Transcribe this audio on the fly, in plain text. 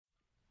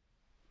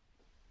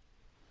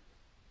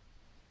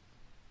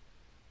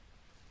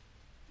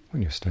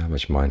When you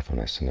establish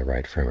mindfulness in the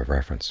right frame of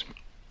reference,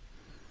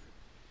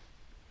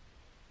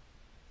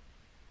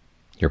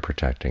 you're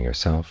protecting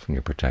yourself and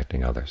you're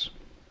protecting others.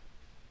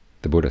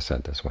 The Buddha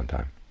said this one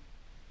time.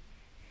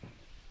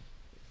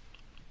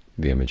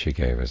 The image he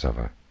gave is of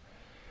a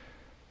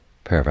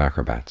pair of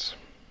acrobats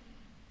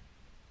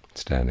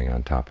standing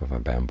on top of a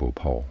bamboo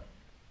pole.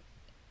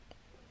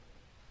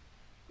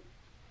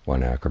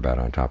 One acrobat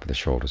on top of the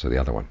shoulders of the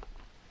other one.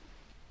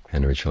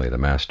 And originally the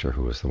master,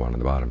 who was the one on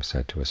the bottom,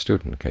 said to a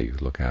student, okay, you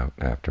look out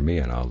after me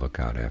and I'll look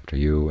out after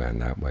you,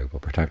 and that way we'll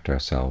protect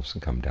ourselves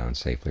and come down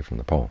safely from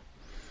the pole.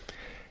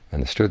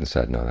 And the student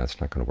said, no, that's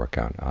not going to work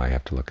out. I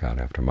have to look out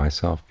after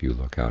myself, you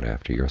look out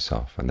after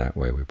yourself, and that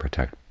way we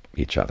protect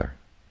each other.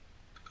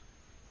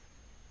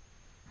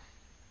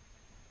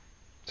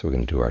 So we're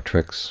going to do our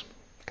tricks,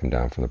 come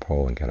down from the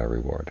pole and get our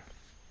reward.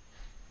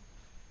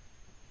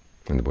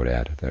 And the Buddha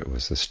added that it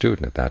was the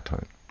student at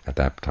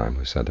that time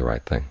who said the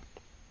right thing.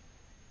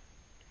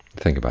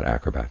 Think about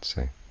acrobats.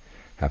 They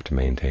have to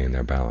maintain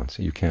their balance.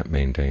 You can't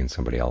maintain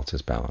somebody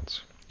else's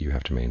balance. You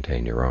have to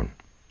maintain your own.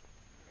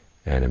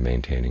 And in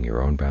maintaining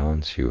your own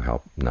balance, you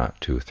help not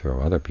to throw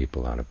other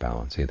people out of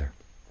balance either.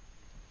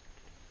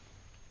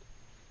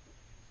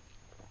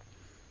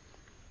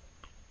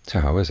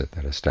 So how is it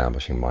that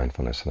establishing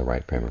mindfulness in the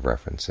right frame of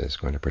reference is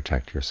going to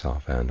protect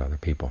yourself and other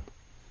people?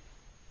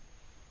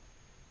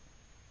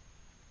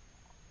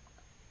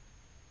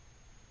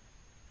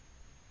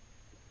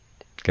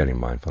 Getting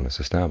mindfulness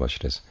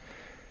established is,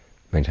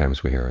 many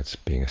times we hear it's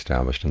being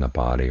established in the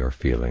body or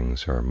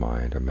feelings or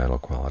mind or mental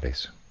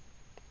qualities.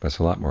 But it's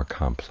a lot more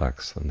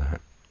complex than that.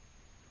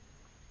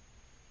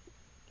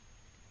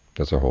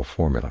 There's a whole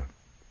formula.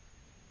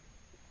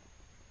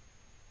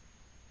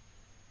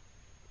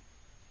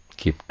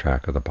 Keep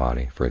track of the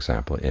body, for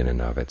example, in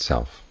and of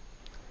itself.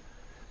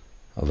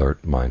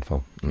 Alert,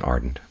 mindful, and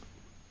ardent,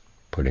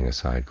 putting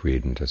aside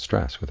greed and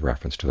distress with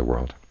reference to the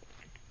world.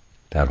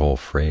 That whole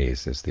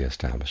phrase is the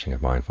establishing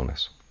of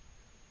mindfulness.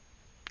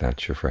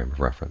 That's your frame of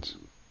reference.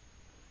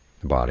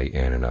 The body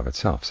in and of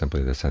itself,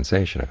 simply the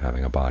sensation of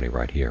having a body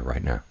right here,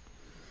 right now.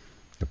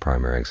 The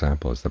primary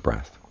example is the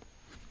breath.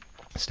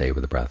 Stay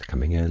with the breath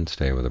coming in,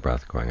 stay with the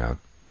breath going out.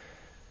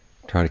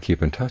 Try to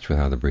keep in touch with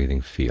how the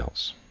breathing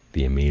feels,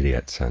 the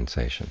immediate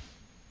sensation.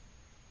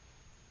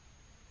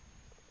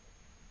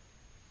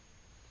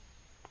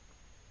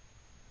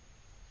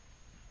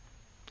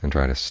 And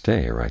try to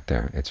stay right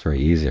there. It's very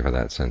easy for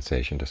that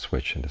sensation to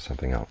switch into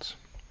something else.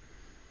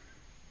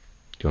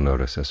 You'll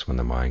notice this when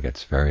the mind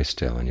gets very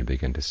still and you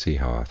begin to see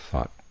how a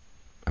thought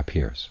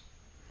appears.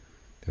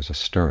 There's a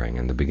stirring.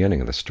 In the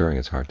beginning of the stirring,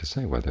 it's hard to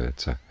say whether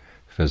it's a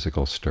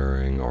physical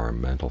stirring or a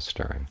mental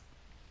stirring.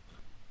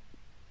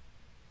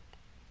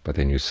 But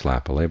then you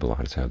slap a label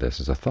on it, say, this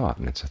is a thought,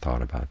 and it's a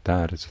thought about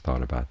that, it's a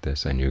thought about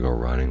this, and you go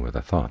running with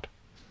a thought.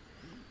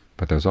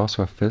 But there's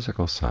also a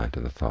physical side to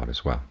the thought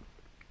as well.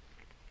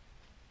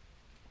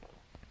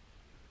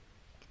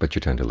 But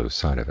you tend to lose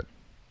sight of it.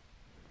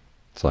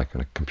 It's like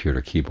on a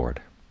computer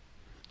keyboard.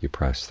 You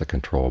press the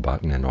control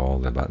button and all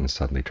the buttons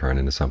suddenly turn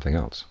into something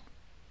else.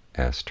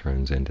 S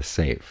turns into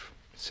save,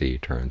 C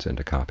turns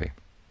into copy,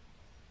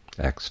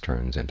 X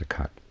turns into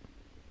cut,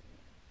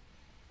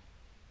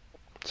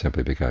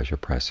 simply because you're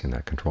pressing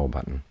that control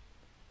button.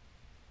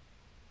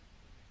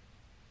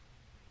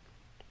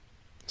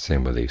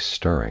 Same with these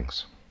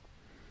stirrings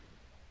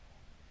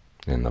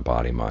in the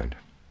body-mind.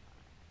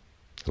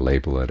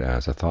 Label it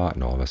as a thought,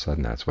 and all of a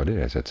sudden that's what it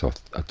is. It's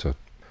a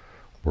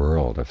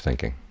world of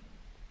thinking,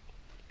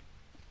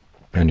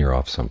 and you're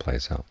off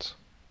someplace else.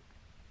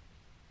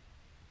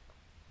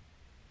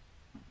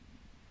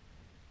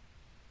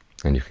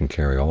 And you can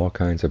carry all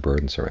kinds of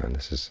burdens around.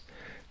 This is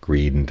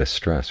greed and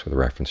distress with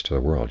reference to the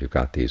world. You've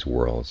got these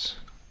worlds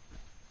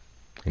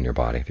in your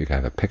body. If you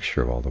have a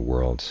picture of all the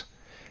worlds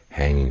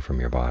hanging from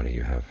your body,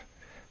 you have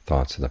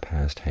thoughts of the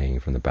past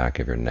hanging from the back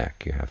of your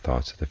neck. You have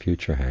thoughts of the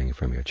future hanging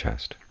from your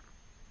chest.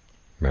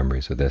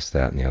 Memories of this,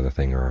 that, and the other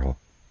thing are all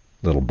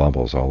little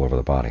bubbles all over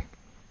the body.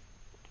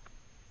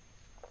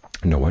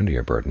 No wonder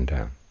you're burdened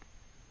down.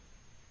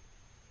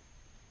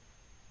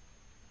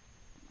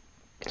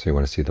 So you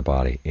want to see the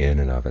body in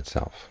and of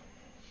itself.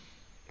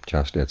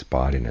 Just its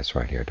bodiness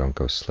right here. Don't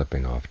go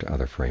slipping off to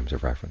other frames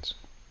of reference.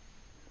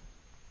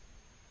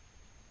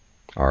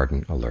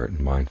 Ardent, alert, and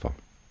mindful.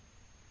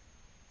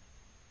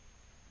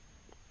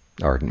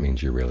 Ardent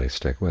means you really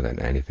stick with it.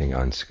 Anything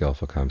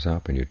unskillful comes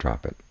up and you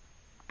drop it.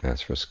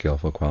 As for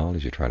skillful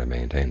qualities, you try to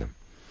maintain them.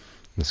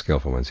 The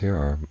skillful ones here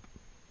are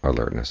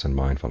alertness and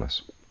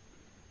mindfulness.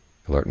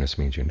 Alertness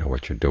means you know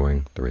what you're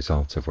doing, the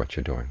results of what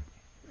you're doing.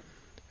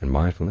 In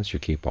mindfulness, you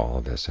keep all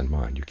of this in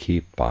mind. You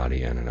keep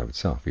body in and of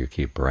itself. You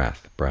keep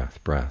breath,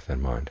 breath, breath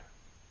in mind.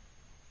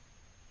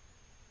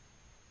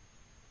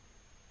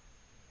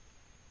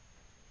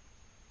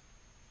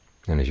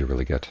 And as you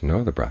really get to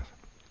know the breath,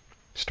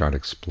 start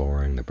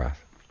exploring the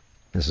breath.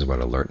 This is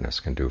what alertness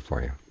can do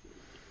for you.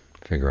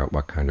 Figure out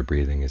what kind of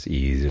breathing is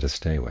easy to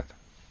stay with.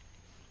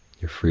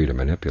 You're free to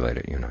manipulate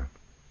it, you know.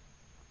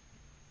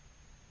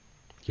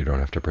 You don't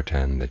have to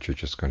pretend that you're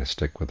just going to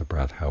stick with the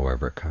breath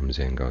however it comes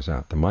in, goes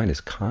out. The mind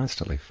is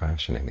constantly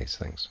fashioning these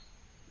things.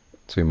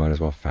 So you might as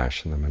well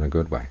fashion them in a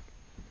good way.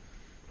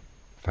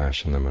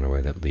 Fashion them in a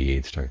way that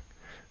leads to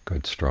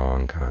good,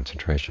 strong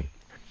concentration.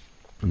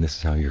 And this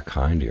is how you're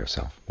kind to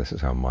yourself. This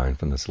is how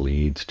mindfulness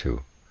leads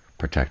to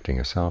protecting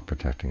yourself,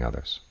 protecting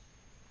others,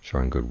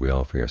 showing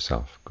goodwill for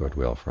yourself,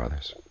 goodwill for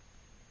others.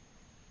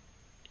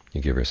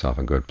 You give yourself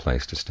a good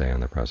place to stay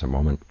in the present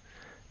moment.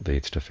 It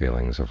leads to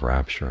feelings of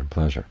rapture and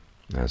pleasure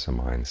as the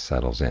mind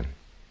settles in.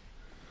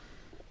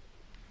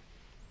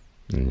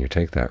 And you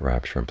take that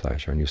rapture and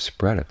pleasure and you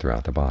spread it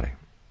throughout the body.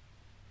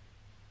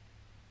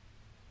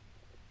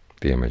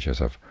 The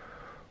images of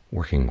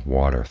working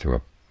water through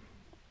a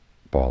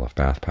ball of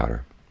bath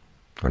powder,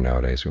 or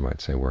nowadays we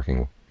might say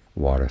working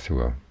water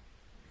through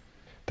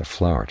the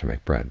flour to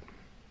make bread.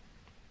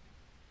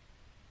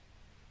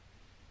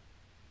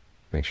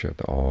 Make sure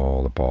that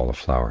all the ball of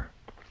flour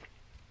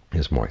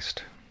is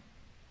moist.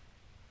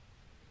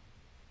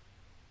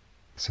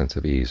 A sense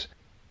of ease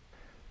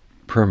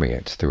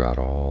permeates throughout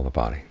all the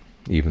body,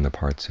 even the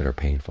parts that are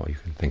painful. You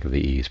can think of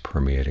the ease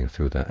permeating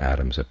through the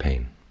atoms of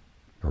pain,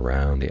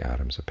 around the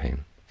atoms of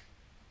pain.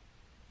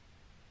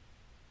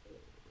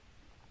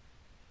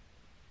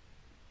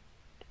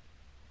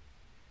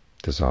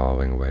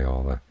 Dissolving away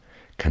all the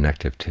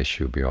connective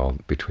tissue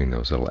between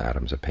those little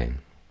atoms of pain.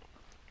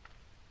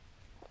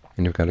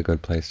 And you've got a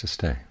good place to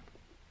stay.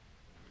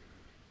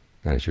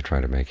 And as you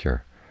try to make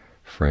your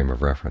frame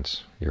of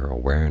reference, your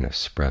awareness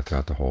spread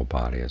throughout the whole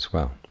body as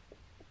well,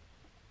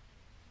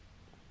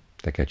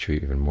 that gets you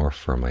even more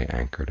firmly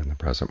anchored in the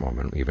present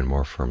moment, even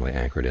more firmly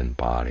anchored in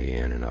body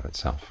in and of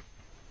itself.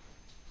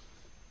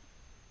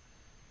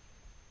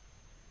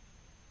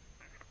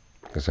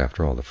 Because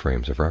after all, the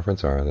frames of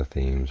reference are the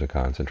themes of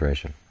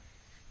concentration.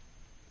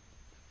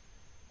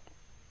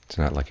 It's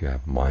not like you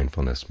have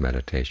mindfulness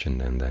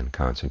meditation and then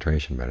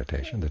concentration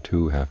meditation. The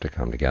two have to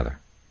come together.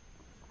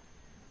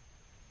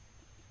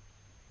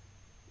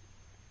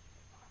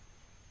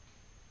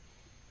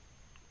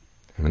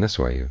 And in this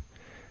way you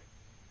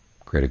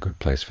create a good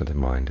place for the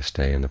mind to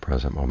stay in the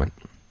present moment,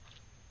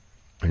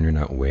 and you're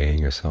not weighing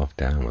yourself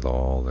down with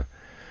all the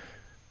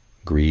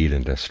greed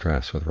and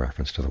distress with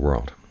reference to the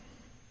world,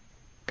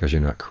 because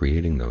you're not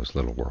creating those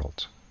little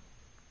worlds.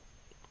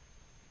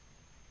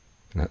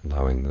 You're not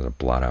allowing them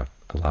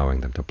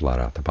to blot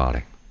out the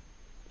body.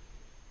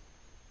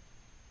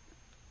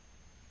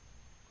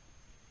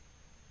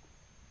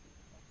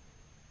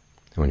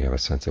 And when you have a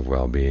sense of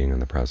well-being in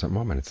the present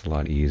moment, it's a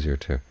lot easier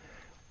to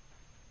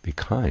be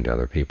kind to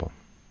other people.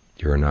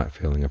 You're not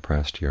feeling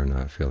oppressed, you're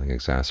not feeling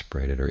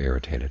exasperated or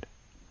irritated.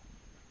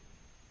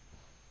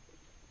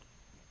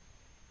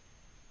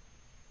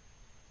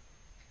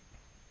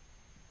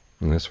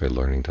 In this way,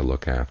 learning to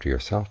look after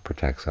yourself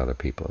protects other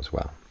people as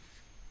well.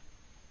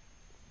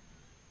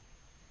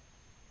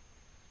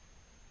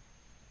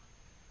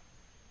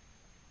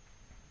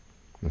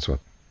 That's what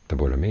the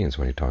Buddha means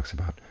when he talks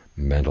about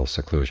mental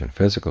seclusion.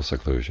 Physical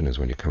seclusion is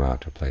when you come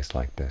out to a place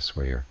like this,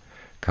 where you're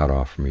cut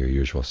off from your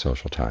usual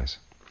social ties.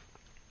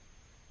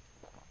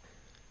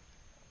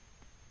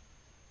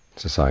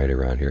 Society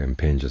around here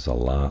impinges a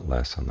lot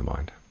less on the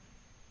mind.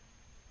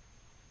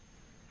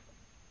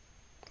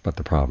 But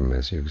the problem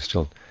is you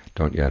still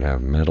don't yet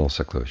have mental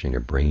seclusion.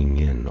 You're bringing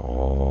in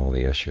all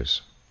the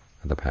issues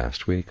of the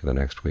past week, the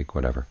next week,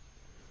 whatever,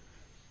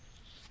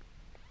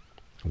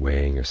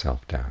 weighing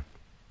yourself down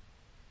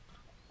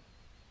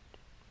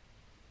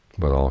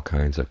with all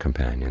kinds of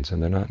companions,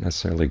 and they're not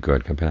necessarily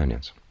good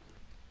companions.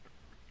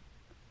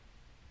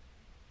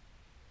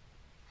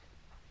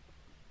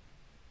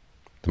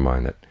 The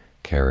mind that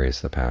carries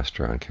the past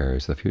around,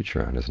 carries the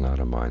future around, is not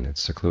a mind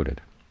that's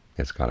secluded.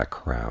 It's got a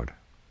crowd.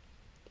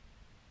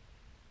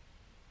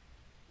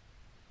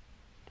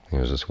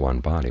 There's this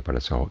one body, but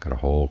it's all got a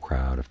whole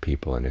crowd of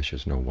people and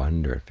issues. No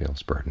wonder it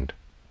feels burdened.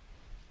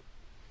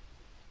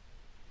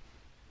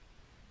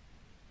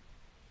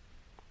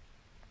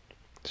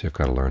 So you've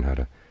got to learn how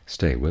to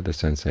stay with the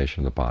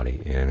sensation of the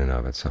body in and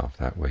of itself.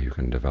 That way you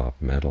can develop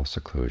mental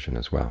seclusion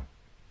as well.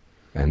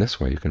 And this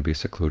way you can be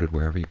secluded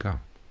wherever you go.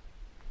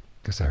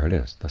 Because there it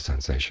is, the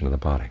sensation of the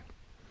body.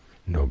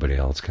 Nobody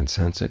else can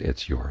sense it,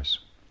 it's yours.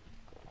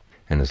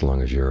 And as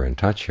long as you're in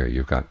touch here,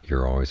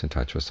 you're always in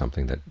touch with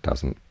something that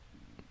doesn't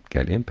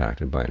get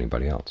impacted by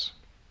anybody else.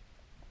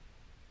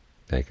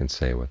 They can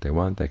say what they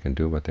want, they can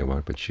do what they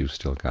want, but you've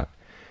still got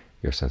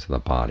your sense of the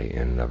body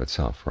in and of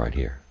itself right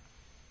here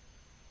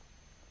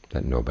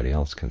that nobody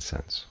else can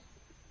sense.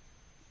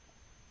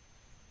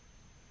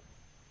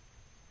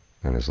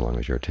 And as long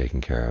as you're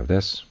taking care of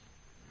this,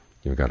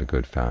 you've got a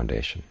good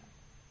foundation.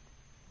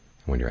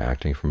 When you're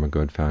acting from a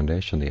good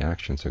foundation, the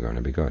actions are going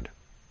to be good.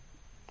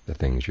 The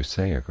things you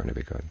say are going to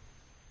be good.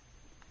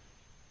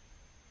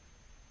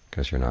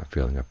 Because you're not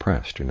feeling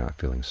oppressed, you're not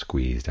feeling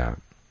squeezed out.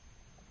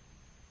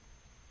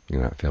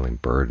 You're not feeling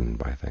burdened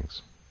by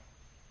things.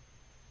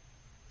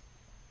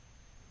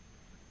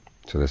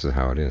 So this is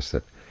how it is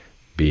that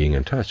being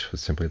in touch with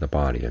simply the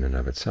body in and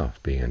of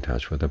itself, being in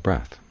touch with the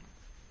breath,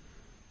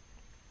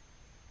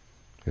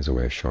 is a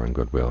way of showing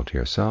goodwill to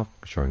yourself,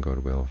 showing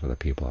goodwill for the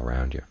people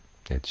around you.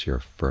 It's your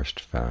first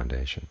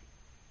foundation.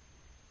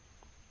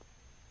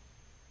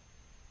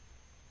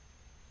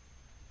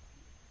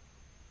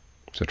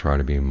 So try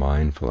to be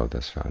mindful of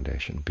this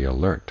foundation. Be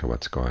alert to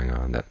what's going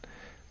on that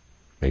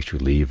makes you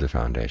leave the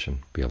foundation.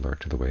 Be alert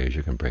to the ways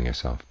you can bring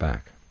yourself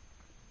back,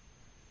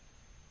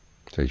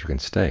 so that you can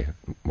stay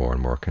more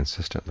and more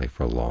consistently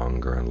for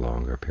longer and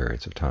longer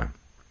periods of time.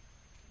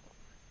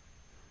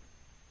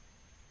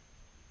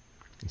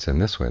 It's in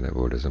this way that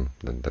Buddhism,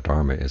 the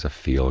Dharma, is a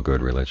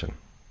feel-good religion.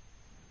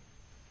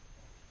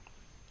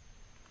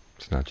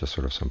 It's not just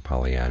sort of some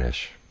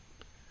Pollyannish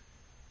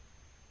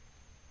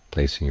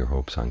placing your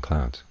hopes on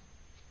clouds.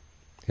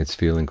 It's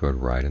feeling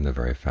good right in the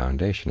very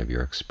foundation of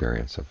your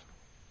experience of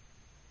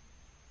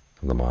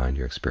the mind,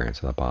 your experience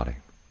of the body.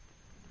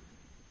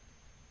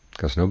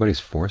 Because nobody's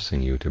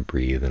forcing you to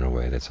breathe in a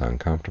way that's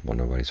uncomfortable.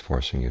 Nobody's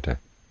forcing you to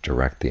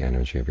direct the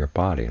energy of your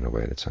body in a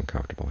way that's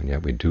uncomfortable. And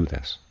yet we do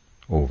this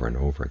over and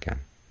over again.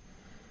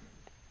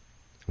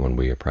 When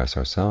we oppress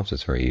ourselves,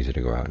 it's very easy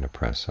to go out and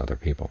oppress other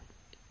people.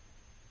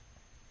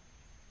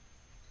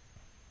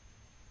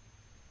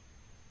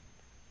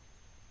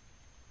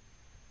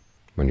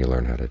 When you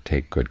learn how to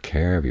take good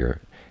care of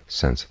your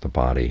sense of the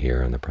body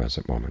here in the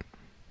present moment,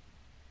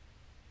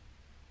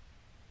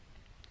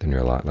 then you're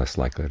a lot less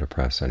likely to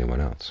oppress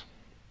anyone else.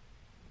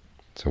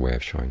 It's a way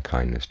of showing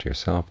kindness to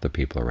yourself, the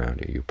people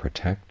around you. You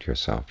protect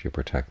yourself, you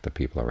protect the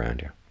people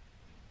around you.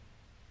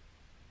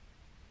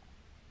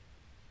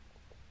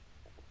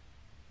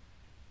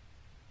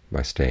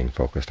 By staying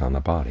focused on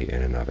the body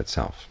in and of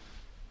itself,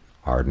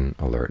 ardent,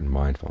 alert, and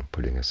mindful,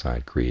 putting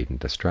aside greed and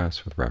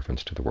distress with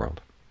reference to the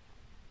world.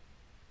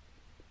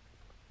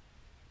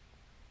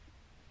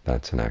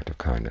 That's an act of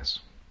kindness.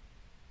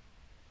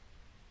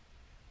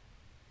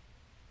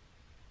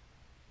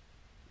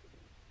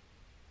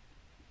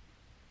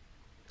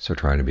 So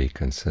try to be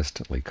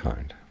consistently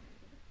kind.